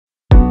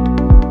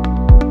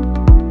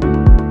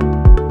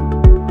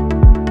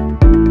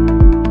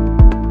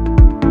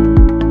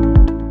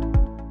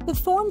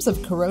Forms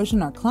of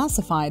corrosion are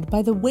classified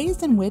by the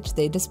ways in which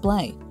they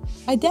display.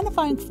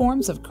 Identifying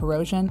forms of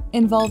corrosion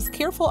involves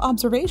careful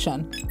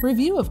observation,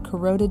 review of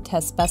corroded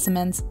test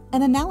specimens,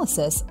 and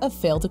analysis of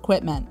failed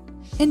equipment.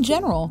 In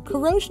general,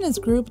 corrosion is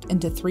grouped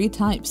into 3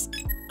 types: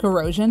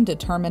 corrosion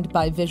determined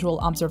by visual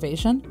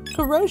observation,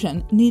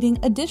 corrosion needing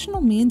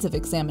additional means of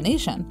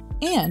examination,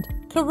 and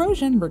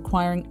corrosion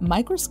requiring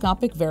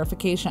microscopic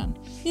verification.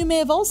 You may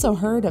have also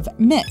heard of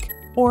MIC,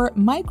 or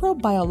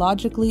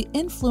microbiologically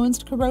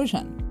influenced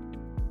corrosion.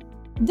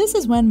 This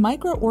is when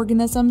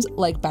microorganisms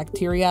like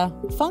bacteria,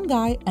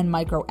 fungi, and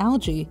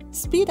microalgae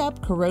speed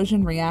up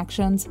corrosion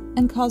reactions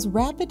and cause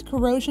rapid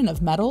corrosion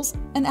of metals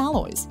and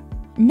alloys.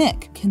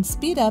 MIC can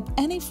speed up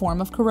any form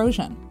of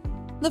corrosion.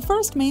 The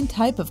first main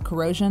type of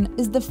corrosion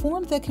is the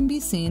form that can be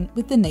seen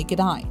with the naked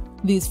eye.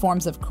 These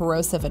forms of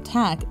corrosive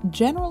attack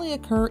generally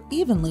occur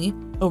evenly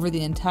over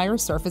the entire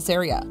surface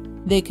area.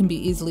 They can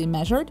be easily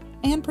measured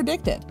and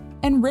predicted,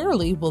 and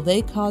rarely will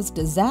they cause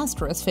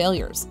disastrous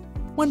failures.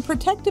 When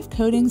protective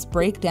coatings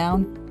break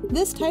down,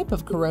 this type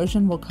of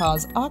corrosion will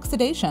cause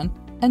oxidation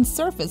and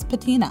surface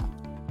patina.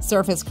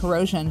 Surface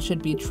corrosion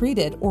should be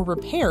treated or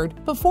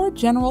repaired before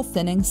general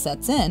thinning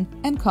sets in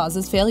and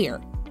causes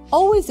failure.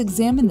 Always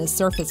examine the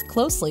surface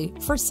closely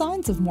for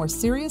signs of more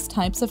serious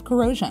types of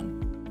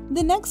corrosion.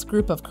 The next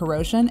group of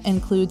corrosion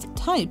includes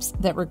types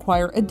that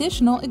require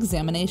additional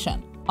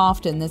examination.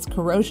 Often this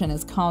corrosion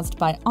is caused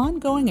by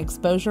ongoing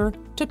exposure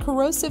to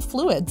corrosive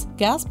fluids,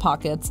 gas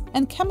pockets,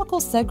 and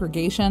chemical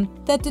segregation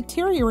that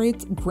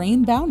deteriorates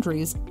grain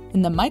boundaries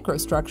in the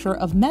microstructure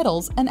of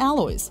metals and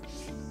alloys.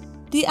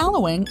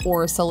 De-alloying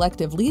or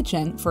selective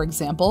leaching, for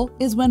example,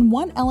 is when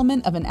one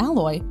element of an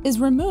alloy is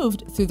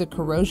removed through the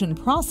corrosion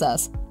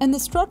process and the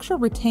structure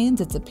retains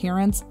its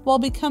appearance while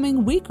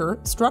becoming weaker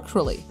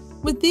structurally.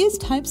 With these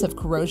types of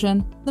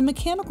corrosion, the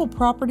mechanical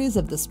properties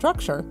of the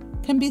structure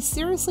can be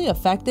seriously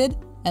affected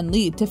and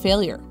lead to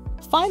failure.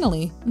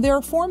 Finally, there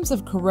are forms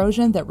of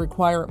corrosion that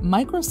require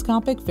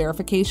microscopic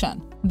verification.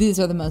 These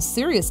are the most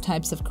serious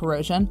types of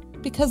corrosion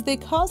because they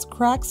cause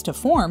cracks to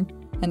form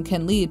and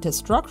can lead to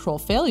structural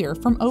failure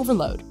from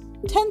overload.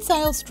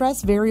 Tensile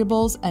stress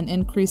variables and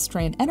increased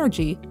strain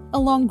energy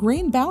along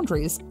grain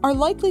boundaries are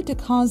likely to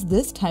cause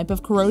this type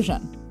of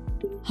corrosion.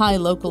 High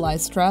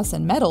localized stress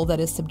and metal that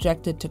is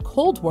subjected to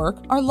cold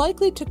work are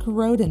likely to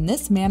corrode in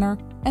this manner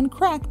and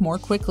crack more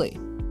quickly.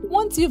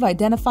 Once you've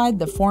identified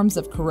the forms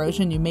of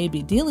corrosion you may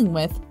be dealing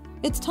with,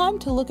 it's time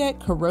to look at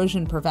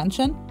corrosion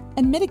prevention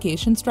and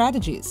mitigation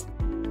strategies.